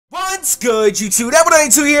What's good, YouTube?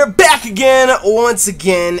 Nappy here, back again, once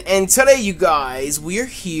again, and today, you guys, we're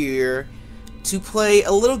here to play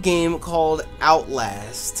a little game called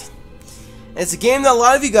Outlast. And it's a game that a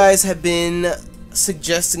lot of you guys have been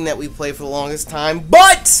suggesting that we play for the longest time,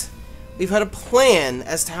 but we've had a plan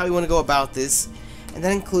as to how we want to go about this, and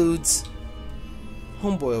that includes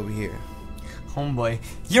Homeboy over here. Homeboy.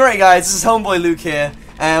 You're right, guys, this is HomeboyLuke here,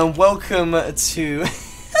 and welcome to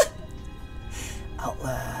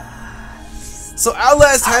Outlast. So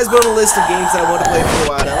Outlast has been on a list of games that I want to play for a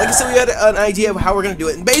while now. Like I said, we had an idea of how we're going to do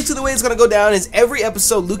it. And basically the way it's going to go down is every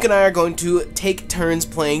episode, Luke and I are going to take turns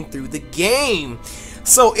playing through the game.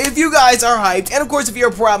 So if you guys are hyped, and of course if you're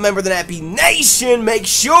a proud member of the Nappy Nation, make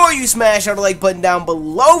sure you smash that like button down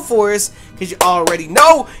below for us, because you already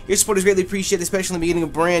know your support is greatly appreciated, especially in the beginning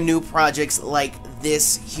of brand new projects like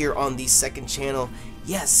this here on the second channel.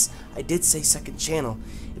 Yes, I did say second channel.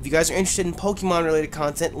 If you guys are interested in Pokemon related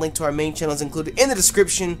content, link to our main channel is included in the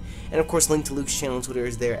description, and of course link to Luke's channel on Twitter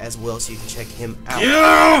is there as well, so you can check him out.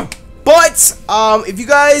 Yeah! But if you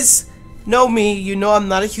guys know me, you know I'm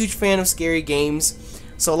not a huge fan of scary games.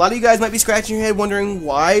 So a lot of you guys might be scratching your head wondering,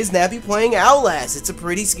 why is Nappy playing Outlast? It's a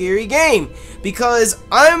pretty scary game. Because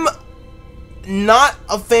I'm not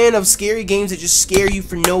a fan of scary games that just scare you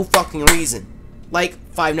for no fucking reason. Like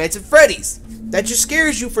Five Nights at Freddy's. That just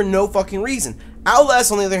scares you for no fucking reason.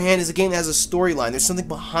 Outlast, on the other hand, is a game that has a storyline. There's something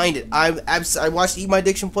behind it. I watched Eat My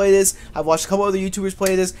Addiction play this. I've watched a couple other YouTubers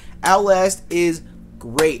play this. Outlast is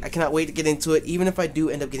great. I cannot wait to get into it, even if I do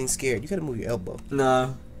end up getting scared. You gotta move your elbow.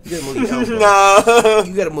 No. You gotta move your elbow. No.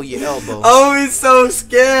 You gotta move your elbow. Oh, he's so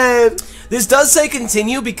scared. This does say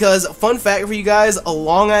continue because, fun fact for you guys, a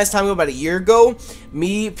long ass time ago, about a year ago,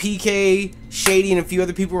 me, PK, Shady, and a few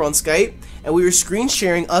other people were on Skype, and we were screen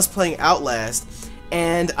sharing us playing Outlast.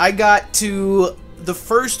 And I got to the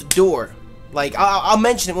first door. Like, I'll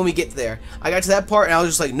mention it when we get there. I got to that part and I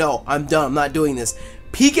was just like, no, I'm done. I'm not doing this.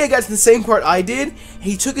 PK got to the same part I did.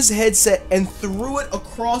 He took his headset and threw it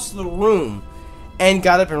across the room and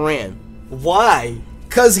got up and ran. Why?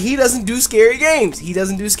 Because he doesn't do scary games. He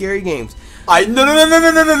doesn't do scary games. No.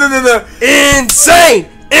 Insane!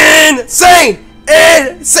 Insane!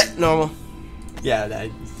 Insane! Normal. Yeah, that.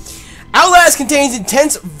 Outlast contains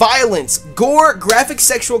intense violence, gore, graphic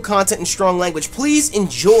sexual content, and strong language. Please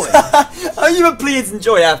enjoy. Oh, you would please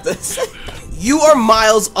enjoy after this. You are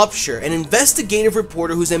Miles Upshur, an investigative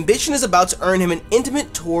reporter whose ambition is about to earn him an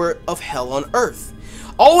intimate tour of hell on Earth.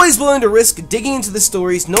 Always willing to risk digging into the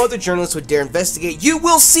stories no other journalist would dare investigate, you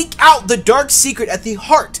will seek out the dark secret at the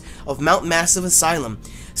heart of Mount Massive Asylum.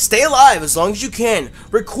 Stay alive as long as you can.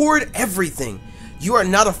 Record everything. You are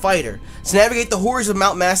not a fighter. To navigate the horrors of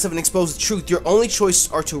Mount Massive and expose the truth, your only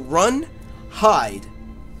choices are to run, hide,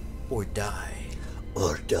 or die.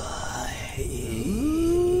 Or die.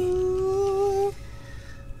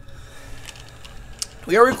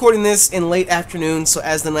 We are recording this in late afternoon, so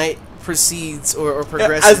as the night proceeds or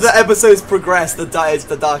progresses, as the episodes progress, the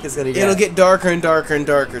dark is gonna get. It'll get darker and darker and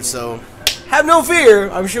darker. So have no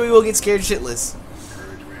fear. I'm sure we will get scared shitless.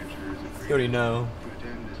 You already know.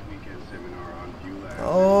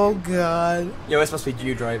 Oh god. Yo, it's supposed to be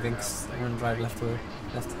you driving, cause I want to drive left hand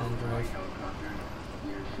drive.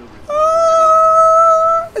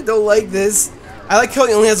 I don't like this. I like how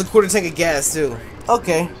he only has a quarter tank of gas too.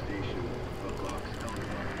 Okay.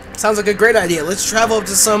 Sounds like a great idea. Let's travel up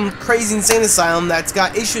to some crazy insane asylum that's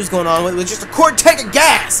got issues going on with just a quarter tank of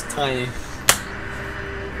gas. Tiny.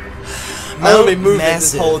 I'll be moving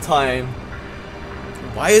this whole time.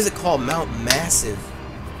 Why is it called Mount Massive?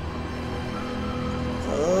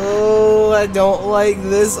 Oh, I don't like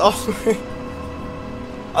this already.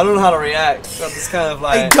 I don't know how to react. So I'm just kind of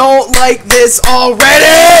like. I don't like this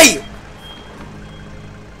already!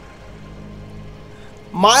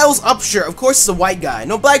 Miles Upshur, of course, is a white guy.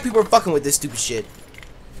 No black people are fucking with this stupid shit.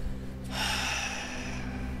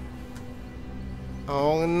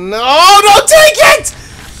 Oh no, don't take it!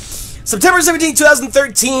 September 17,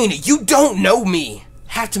 2013. You don't know me.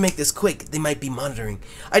 Have to make this quick. They might be monitoring.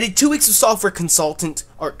 I did 2 weeks of software a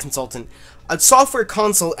software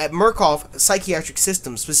consult at Murkoff Psychiatric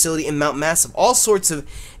Systems facility in Mount Massive. All sorts of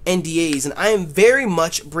NDAs, and I am very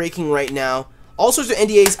much breaking right now. All sorts of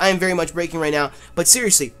NDAs I am very much breaking right now. But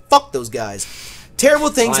seriously, fuck those guys. Terrible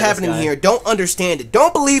things happening here. Don't understand it.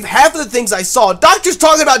 Don't believe half of the things I saw. Doctors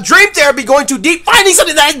talking about dream therapy going too deep, finding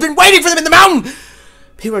something that has been waiting for them in the mountain.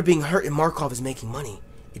 People are being hurt, and Markov is making money.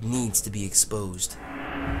 It needs to be exposed.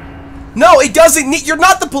 No, it doesn't need. You're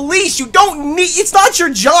not the police. You don't need. It's not your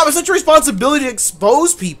job. It's not your responsibility to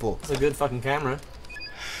expose people. It's a good fucking camera.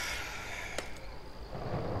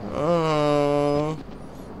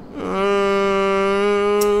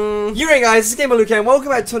 Alright guys, this is GameboyLuke and welcome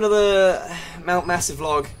back to another Mount Massive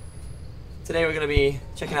vlog. Today we're going to be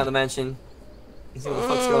checking out the mansion and see what the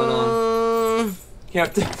fuck's going on. Here,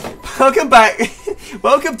 welcome back.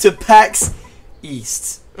 Welcome to PAX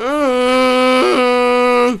East. I'm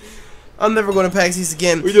never going to PAX East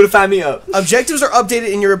again. We're doing a fan meetup. Objectives are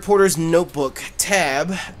updated in your reporter's notebook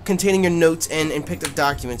tab containing your notes and picked up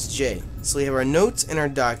documents, J. So we have our notes and our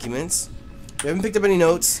documents. We haven't picked up any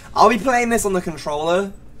notes. I'll be playing this on the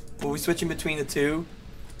controller. We'll be switching between the two.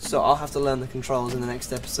 So I'll have to learn the controls in the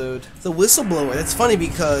next episode. The whistleblower. That's funny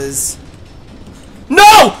because...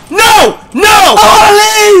 No! No! No!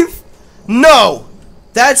 I wanna leave! No!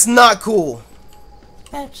 That's not cool.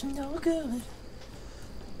 That's no good.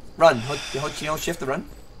 Run. You hold shift to run?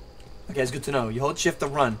 Okay, it's good to know. You hold shift to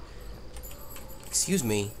run. Excuse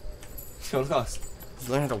me. Go across. Did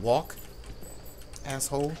you learn how to walk?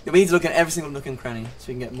 Asshole. Yeah, we need to look at every single nook and cranny so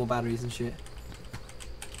we can get more batteries and shit.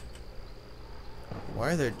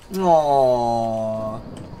 Why are there... Aww.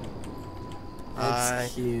 I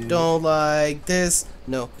cute. don't like this.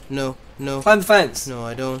 No, no, no. Climb the fence. No,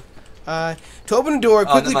 I don't. To open a door,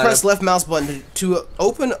 quickly press left mouse button. To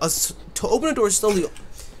open a door, slowly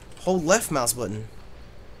hold left mouse button.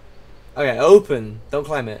 Okay, open. Don't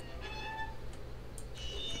climb it.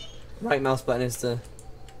 Right mouse button is to...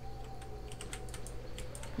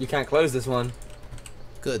 You can't close this one.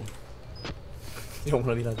 Good. You don't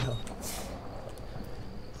want to be like that.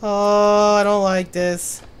 Oh, I don't like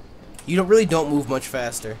this. You really don't move much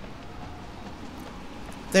faster.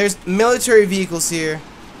 There's military vehicles here.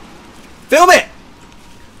 Film it!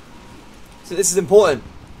 So this is important.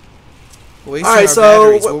 We're wasting our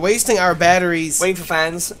batteries. We're wasting our batteries. Waiting for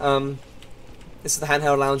fans. This is the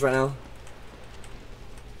handheld lounge right now.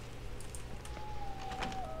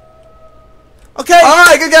 Okay.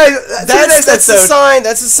 Alright, good guys. That's a sign.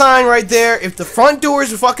 That's a sign right there. If the front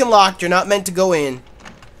doors are fucking locked, you're not meant to go in.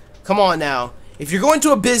 Come on now. If you're going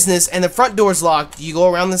to a business and the front door's locked, do you go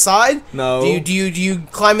around the side? No. Do you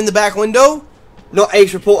climb in the back window? Not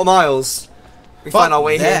H reporter miles. We find our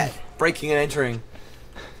way that. here. Breaking and entering.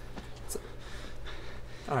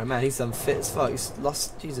 Alright man, he's fit as fuck. He's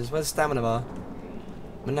lost. Jesus, where's the stamina bar?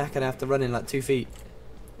 I'm not gonna have to run in like 2 feet.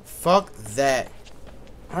 Fuck that.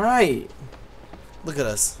 Alright. Look at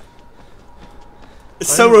us.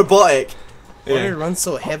 It's so robotic. Why did it run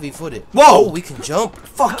so heavy-footed? Whoa! Oh, we can jump.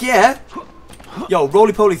 Fuck yeah! Yo,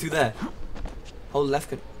 roly-poly through there. Hold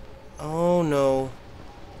left. Oh no.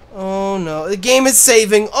 Oh no. The game is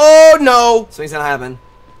saving. Oh no! Something's gonna happen.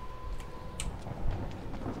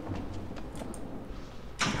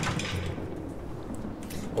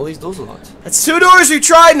 All these doors are locked. That's 2 doors we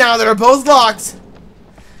tried now that are both locked.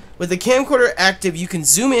 With the camcorder active, you can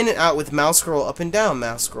zoom in and out with mouse scroll, up and down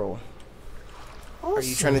mouse scroll. Awesome. Are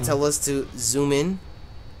you trying to tell us to zoom in?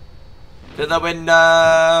 To the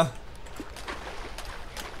window.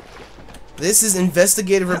 This is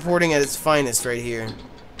investigative reporting at its finest right here.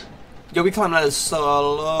 Yo, we climbed ladders so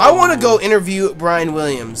low. I want to go interview Brian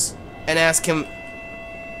Williams and ask him...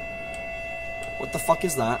 What the fuck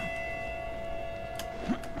is that?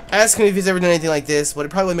 Ask him if he's ever done anything like this, but it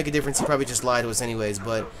probably would make a difference. He probably just lied to us anyways,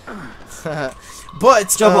 but...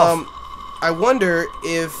 but, jump off. I wonder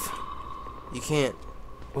if... You can't.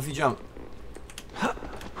 What if you jump?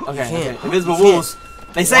 Okay, okay. Invisible walls.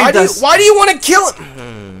 They saved us. Why do you want to kill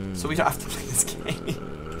him? So we don't have to play this game.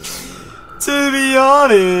 To be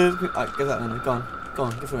honest. Alright, give that one. Go on. Go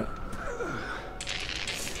on, go for it.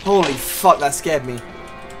 Holy fuck, that scared me.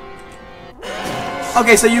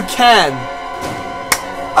 Okay, so you can.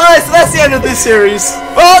 Alright, so that's the end of this series.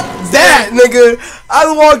 Fuck that, nigga.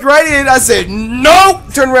 I walked right in, I said,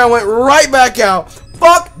 nope. Turned around, went right back out.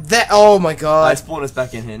 Fuck that. Oh my god. I spawned us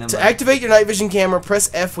back in here. To activate your night vision camera, press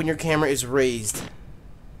F when your camera is raised.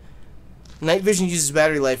 Night vision uses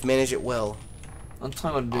battery life. Manage it well. I'm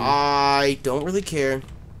telling you what to do. I don't really care.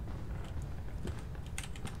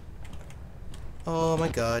 Oh my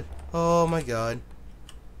god. Oh my god.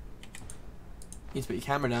 You need to put your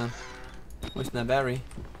camera down. Wasting that battery.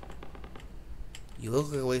 You look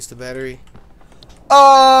like a waste of battery.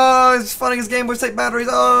 Oh, it's funny because Game Boys take batteries.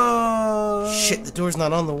 Oh. Shit, the door's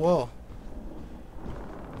not on the wall.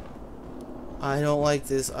 I don't like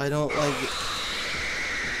this. I don't like it.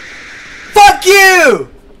 Fuck you!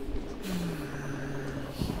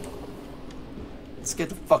 Scared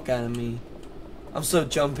the fuck out of me. I'm so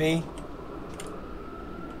jumpy.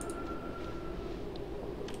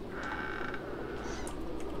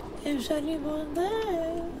 Is anyone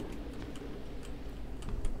there?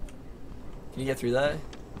 Can you get through that?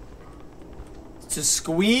 Just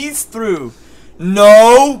squeeze through.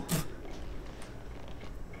 Nope.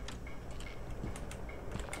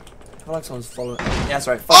 feel like someone's following. Yeah, that's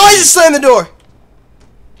right. Oh, I just slammed the door!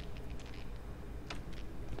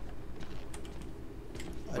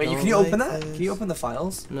 Wait, can you open that? Can you open the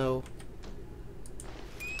files? No.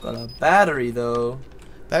 Got a battery though.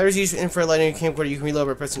 Batteries used for infrared lighting in your camcorder. You can reload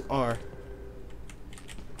by pressing R.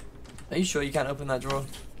 Are you sure you can't open that drawer?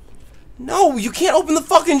 No, you can't open the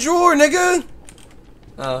fucking drawer, nigga!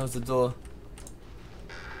 Oh, it's the door.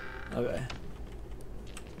 Okay.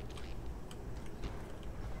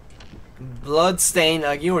 Blood stain.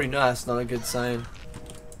 You already know that's not a good sign.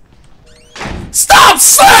 Stop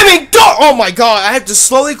slamming door! Oh my god, I have to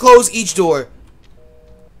slowly close each door.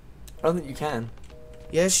 I don't think you can.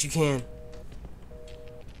 Yes, you can.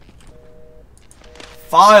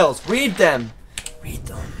 Files. Read them. Read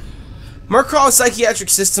them. Murkoff Psychiatric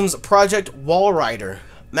Systems Project Wall Rider.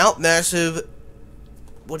 Mount Massive.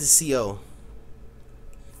 What is CO?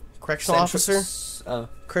 Correctional officer? Oh.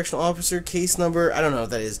 Correctional officer, case number. I don't know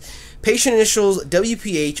what that is. Patient initials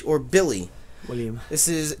WPH or Billy. William. This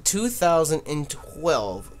is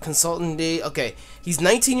 2012. Consultant day. Okay. He's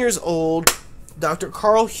 19 years old. Dr.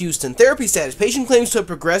 Carl Houston. Therapy status. Patient claims to have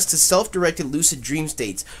progressed to self-directed lucid dream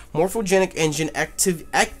states. Morphogenic engine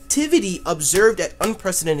activity observed at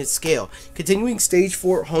unprecedented scale. Continuing stage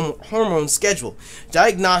 4 hormone schedule.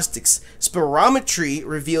 Diagnostics. Spirometry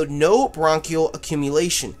revealed no bronchial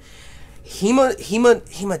accumulation.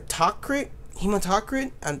 Hematocrit?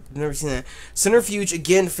 I've never seen that. Centrifuge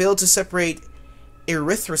again failed to separate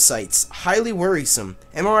erythrocytes. Highly worrisome.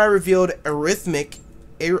 MRI revealed arrhythmic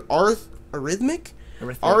REM,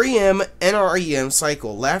 NREM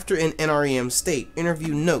cycle. Laughter in NREM state.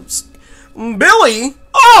 Interview notes. Billy?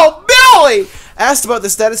 Oh, Billy! Asked about the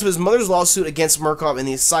status of his mother's lawsuit against Murkoff in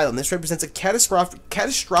the asylum. This represents a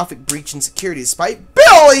catastrophic breach in security, despite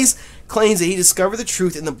Billy's claims that he discovered the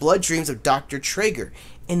truth in the blood dreams of Dr. Traeger.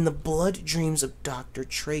 In the blood dreams of Dr.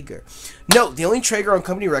 Traeger. Note, the only Traeger on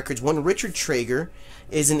company records, one Richard Traeger,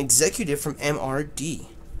 is an executive from MRD.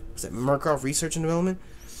 Is that Murkoff Research and Development?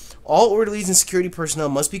 All orderlies and security personnel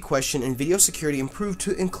must be questioned and video security improved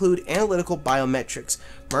to include analytical biometrics.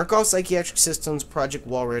 Murkoff Psychiatric Systems Project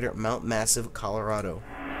Wall Rider, Mount Massive, Colorado.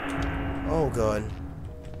 Oh god.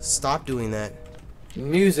 Stop doing that.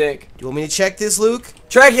 Music. Do you want me to check this, Luke?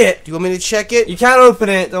 Check it! Do you want me to check it? You can't open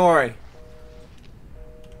it, don't worry.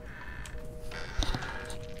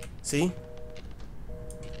 See?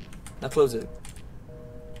 Now close it.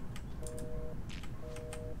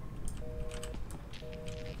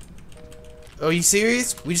 Oh, are you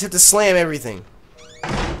serious? We just have to slam everything.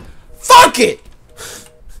 Fuck it!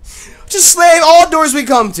 Just slam all doors we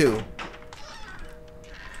come to.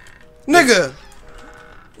 Nigga!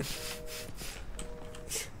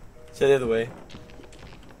 Say the other way.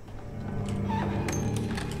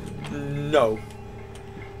 No.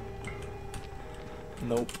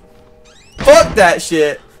 Nope. Fuck that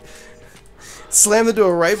shit! Slam the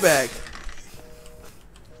door right back.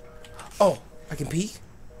 Oh, I can peek?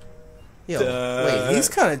 Yo, wait, he's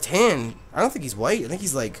kind of tan. I don't think he's white. I think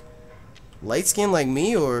he's like light skinned like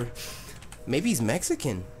me, or maybe he's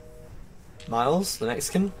Mexican. Miles, the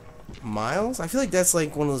Mexican? Miles? I feel like that's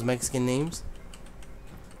like one of those Mexican names.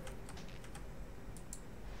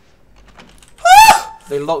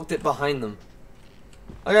 They locked it behind them.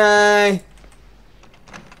 Okay.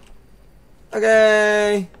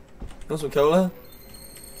 Okay. Want some cola?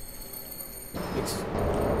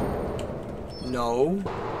 No.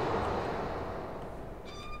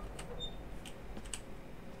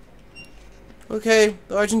 Okay,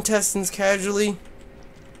 large intestines casually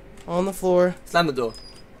on the floor. Slam the door.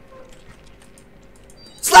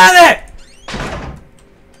 Slam it!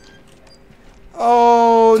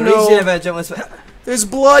 Oh no! There's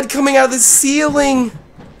blood coming out of the ceiling.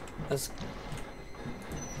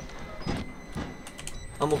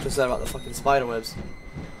 I'm more concerned about the fucking spider webs.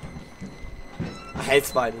 I hate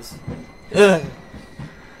spiders. Ugh.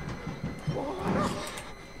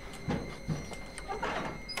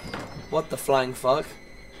 What the flying fuck?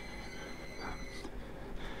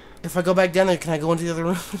 If I go back down there, can I go into the other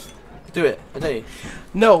room? Do it, I tell you.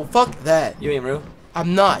 No, fuck that. You ain't real.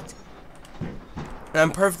 I'm not. And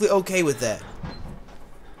I'm perfectly okay with that.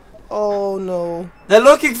 Oh no. They're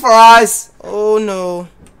looking for us! Oh no.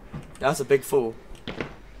 That's a big fool.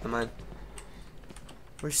 Come on.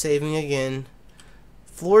 We're saving again.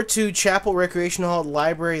 Floor 2, Chapel, Recreation Hall,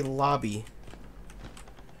 Library, Lobby.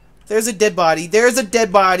 There's a dead body. There's a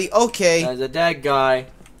dead body. Okay. There's a dead guy.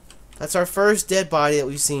 That's our first dead body that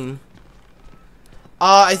we've seen.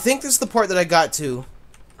 I think this is the part that I got to.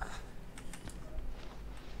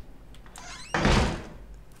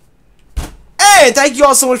 Hey, thank you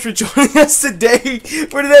all so much for joining us today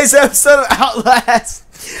for today's episode of Outlast.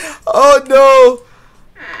 Oh no!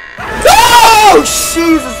 Oh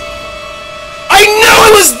Jesus! I knew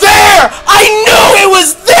it was there! I knew it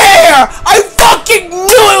was there! I fucking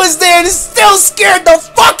knew it was there and it still scared the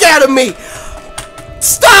fuck out of me!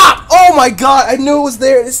 Stop! Oh my god, I knew it was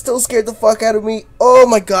there and it still scared the fuck out of me. Oh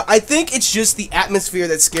my god, I think it's just the atmosphere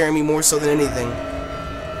that's scaring me more so than anything.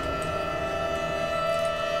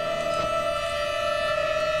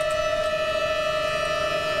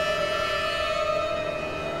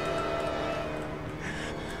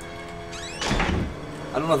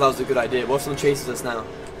 I don't know if that was a good idea. What if someone chases us now?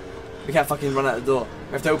 We can't fucking run out the door.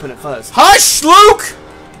 We have to open it first. Hush, Luke!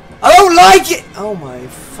 I don't like it! Oh my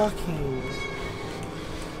fucking...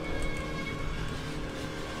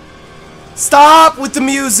 Stop with the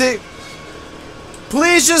music!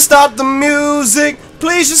 Please just stop the music!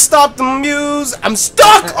 Please just stop the music! I'm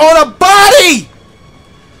stuck on a body!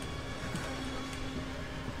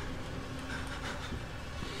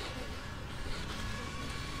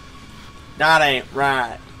 That ain't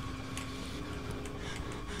right.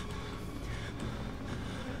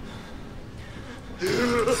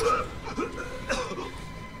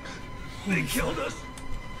 They killed us.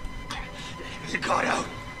 They got out.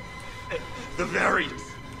 The variants.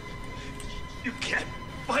 You can't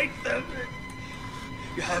fight them.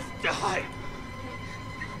 You have to hide.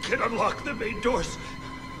 You can unlock the main doors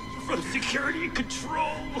from security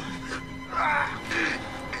control.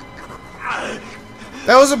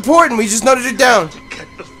 That was important, we just noted it down. To get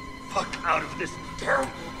the fuck out of this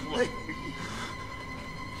terrible place.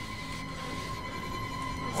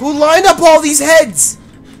 Who lined up all these heads?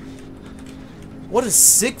 What a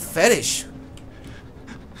sick fetish.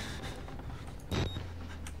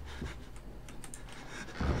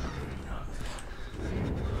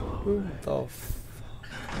 Who the f...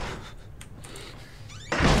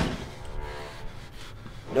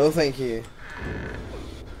 No thank you.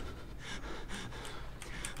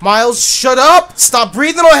 Miles, shut up! Stop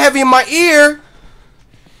breathing all heavy in my ear!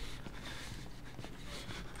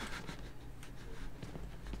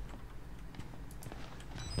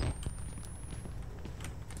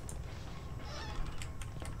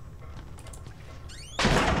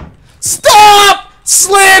 Stop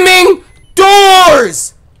slamming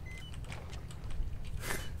doors!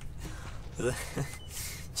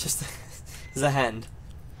 Just there's a hand.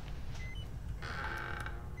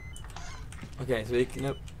 Okay, so we can...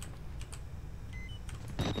 Nope.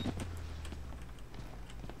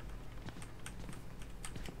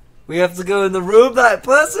 We have to go in the room that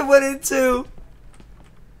person went into!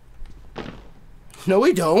 No,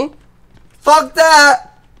 we don't. Fuck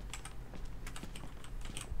that!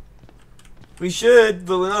 We should,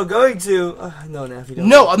 but we're not going to. No, Nappy, don't.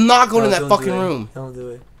 No, I'm not going No, in that don't fucking do it. room. Don't do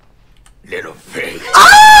it. Little pig.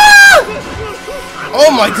 Ah!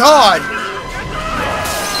 Oh my god!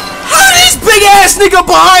 How did this big ass nigga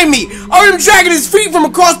behind me? I heard him dragging his feet from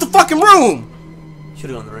across the fucking room!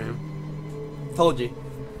 Should've gone in the room. Told you.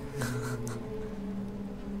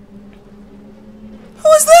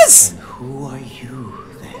 Who is this? And who are you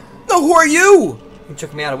then? No, who are you? You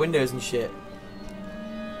chuck me out of windows and shit.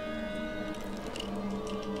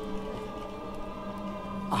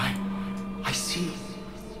 I see.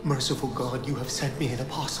 Merciful God, you have sent me an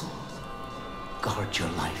apostle. Guard your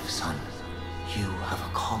life, son. You have a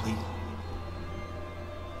calling.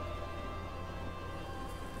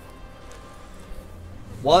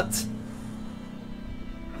 What?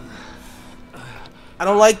 I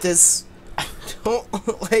don't like this. I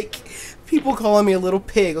don't like people calling me a little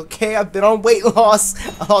pig, okay? I've been on weight loss.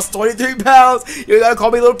 I lost 23 pounds. You gotta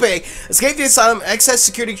call me a little pig. Escape the asylum, access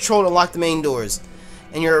security control to unlock the main doors.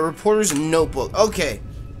 And your reporter's notebook. Okay.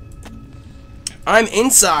 I'm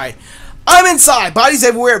inside. I'm inside! Bodies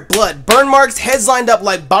everywhere, blood, burn marks, heads lined up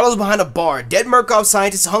like bottles behind a bar. Dead Murkoff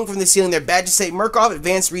scientists hung from the ceiling. Their badges say Murkoff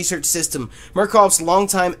Advanced Research System. Murkoff's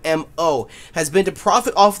longtime M.O. has been to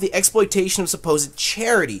profit off the exploitation of supposed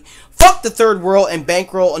charity. Fuck the third world and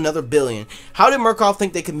bankroll another billion. How did Murkoff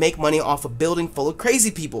think they could make money off a building full of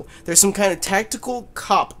crazy people? There's some kind of tactical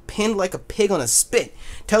cop pinned like a pig on a spit.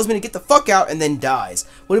 Tells me to get the fuck out and then dies.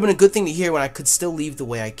 Would have been a good thing to hear when I could still leave the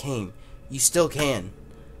way I came. You still can.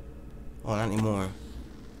 Oh, not anymore.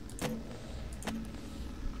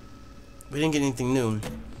 We didn't get anything new.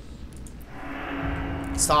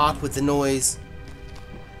 Stop with the noise.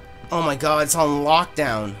 Oh my god, it's on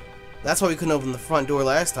lockdown. That's why we couldn't open the front door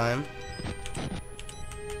last time.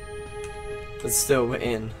 But still, we're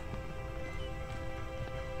in.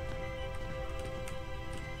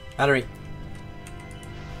 Battery.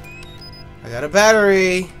 I got a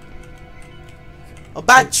battery. A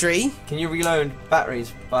battery? Can you reload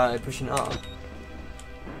batteries by pushing R?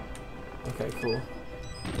 Okay, cool.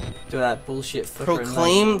 Do that bullshit.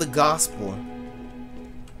 Proclaim the gospel.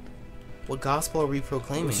 What gospel are we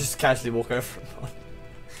proclaiming? Just casually walk over.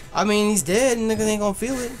 I mean, he's dead, and niggas ain't gonna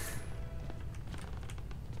feel it.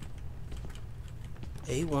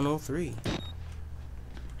 A103.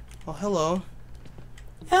 Oh, hello.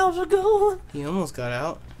 How's it going? He almost got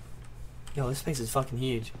out. Yo, this place is fucking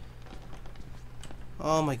huge.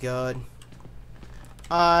 Oh my god.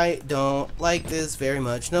 I don't like this very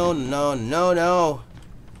much. No, no, no, no.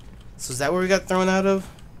 So is that where we got thrown out of?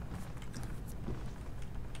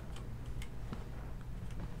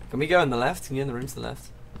 Can we go on the left? Can you get in the room to the left?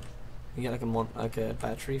 Can you get like a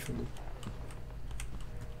battery from them?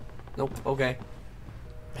 Nope. Okay.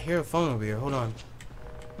 I hear a phone over here. Hold on.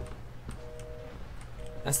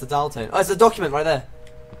 That's the dial tone. Oh, it's a document right there.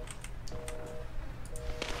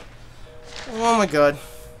 Oh my god.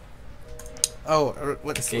 Oh,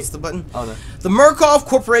 what's the button? Oh no. The Murkoff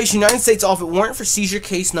Corporation, United States offered warrant for seizure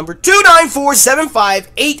case number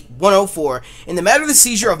 294758104 in the matter of the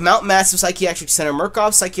seizure of Mount Massive Psychiatric Center,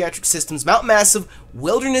 Murkoff Psychiatric Systems, Mount Massive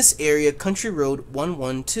Wilderness Area, Country Road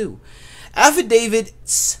 112.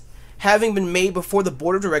 Affidavits having been made before the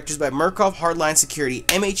Board of Directors by Murkoff Hardline Security,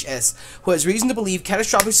 MHS, who has reason to believe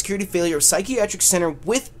catastrophic security failure of psychiatric center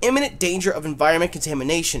with imminent danger of environment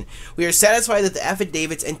contamination. We are satisfied that the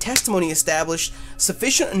affidavits and testimony established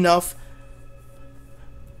sufficient enough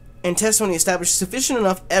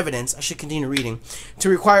evidence, I should continue reading, to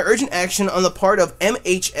require urgent action on the part of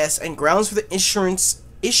MHS and grounds for the issuance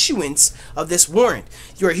of this warrant.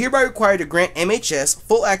 You are hereby required to grant MHS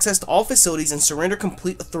full access to all facilities and surrender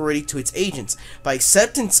complete authority to its agents. By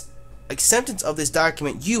acceptance of this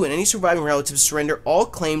document, you and any surviving relatives surrender all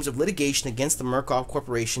claims of litigation against the Murkoff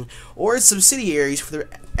Corporation or its subsidiaries for the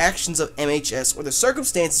actions of MHS or the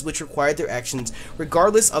circumstances which required their actions,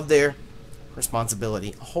 regardless of their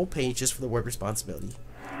responsibility. A whole page just for the word responsibility.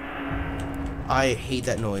 I hate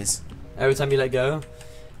that noise. Every time you let go.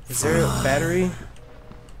 Is there a battery?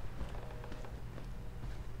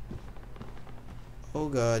 Oh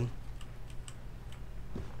god.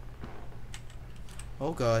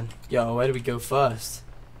 Oh god. Yo, where do we go first?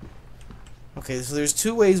 Okay, so there's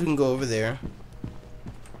two ways we can go over there.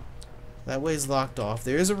 That way's locked off.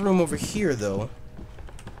 There is a room over here, though.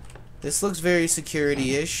 This looks very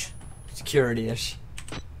security-ish. Security-ish.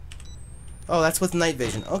 Oh, that's with night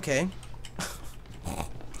vision. Okay.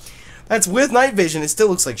 That's with night vision. It still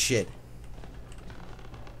looks like shit.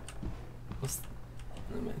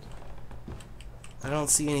 I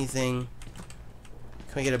don't see anything.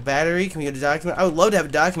 Can we get a battery? Can we get a document? I would love to have a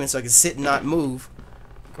document so I can sit and not move.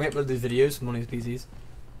 Can we upload these videos from one of these PCs?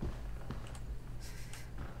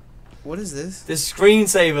 What is this? This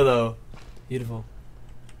screensaver, though. Beautiful.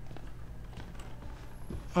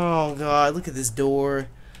 Oh god, look at this door.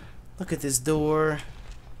 Look at this door.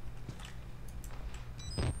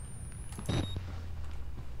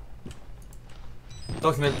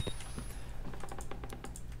 Document.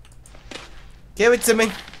 Give it to me.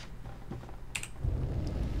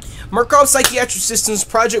 Murkoff Psychiatric Systems,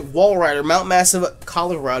 Project Walrider, Mount Massive,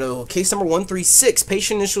 Colorado. Case number 136.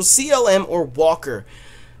 Patient initial CLM or Walker.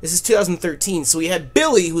 This is 2013. So we had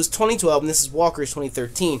Billy, who's 2012, and this is Walker,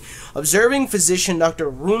 2013. Observing physician Dr.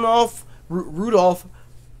 Rudolph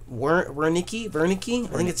Wernicke? I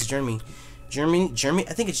think it's Germany.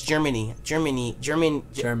 I think it's Germany.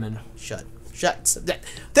 German. Shut.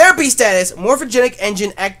 Therapy status. Morphogenic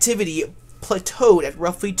engine activity plateaued at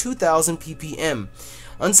roughly 2,000 ppm.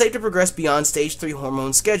 Unsafe to progress beyond stage 3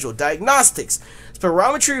 hormone schedule. Diagnostics.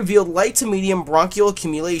 Spirometry revealed light to medium bronchial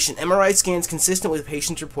accumulation. MRI scans consistent with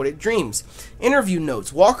patient's reported dreams. Interview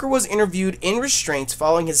notes. Walker was interviewed in restraints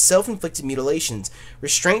following his self-inflicted mutilations.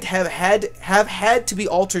 Restraint have had to be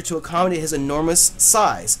altered to accommodate his enormous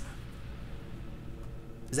size.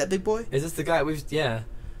 Is that big boy? Is this the guy we've... yeah.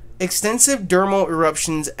 Extensive dermal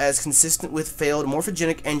eruptions as consistent with failed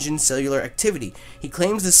morphogenic engine cellular activity. He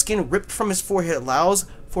claims the skin ripped from his forehead allows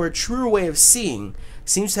for a truer way of seeing.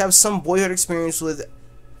 Seems to have some boyhood experience with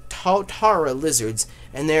Tautara lizards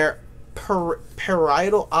and their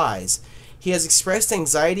parietal eyes. He has expressed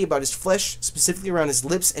anxiety about his flesh, specifically around his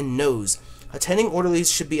lips and nose. Attending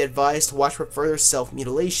orderlies should be advised to watch for further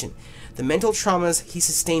self-mutilation. The mental traumas he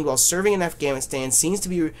sustained while serving in Afghanistan seems to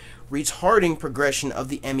be retarding progression of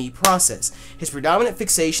the ME process. His predominant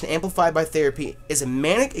fixation, amplified by therapy, is a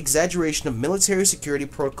manic exaggeration of military security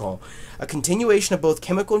protocol. A continuation of both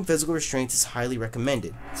chemical and physical restraints is highly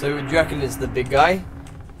recommended. So do you reckon it's the big guy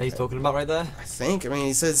that he's talking about right there? I think. I mean,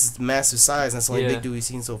 he says it's massive size, and that's the only big dude we've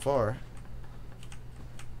seen so far.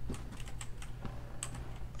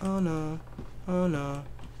 Oh no. Oh no.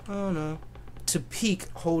 Oh no. To peek,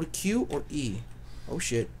 hold Q or E. Oh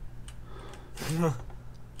shit.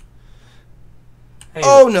 Hey,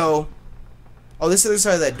 Oh no. Oh, this is the other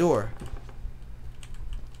side of that door.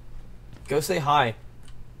 go say hi.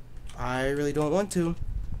 I really don't want to.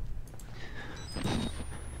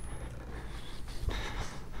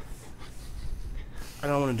 I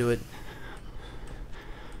don't want to do it.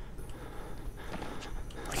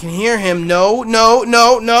 I can hear him. No, no,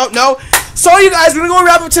 no, no, no. So you guys, we're going to go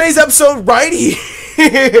wrap up today's episode right here.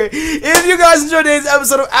 If you guys enjoyed today's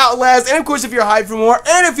episode of Outlast, and of course if you're hyped for more,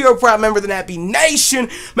 and if you're a proud member of the Nappy Nation,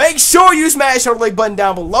 make sure you smash that like button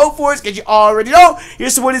down below for us, because you already know your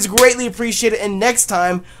support is greatly appreciated, and next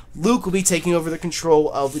time, Luke will be taking over the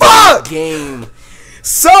control of the game.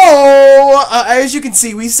 So, as you can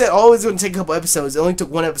see, we said always going to take a couple episodes. It only took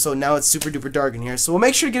one episode. Now it's super duper dark in here. So we'll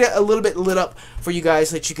make sure to get it a little bit lit up for you guys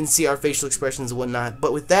so that you can see our facial expressions and whatnot.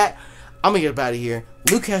 But with that, I'm going to get up out of here.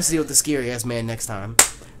 Luke has to deal with the scary ass man next time.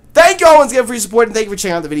 Thank you all once again for your support, and thank you for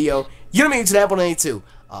checking out the video. You know me, TheKingNappy.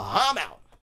 I'm out.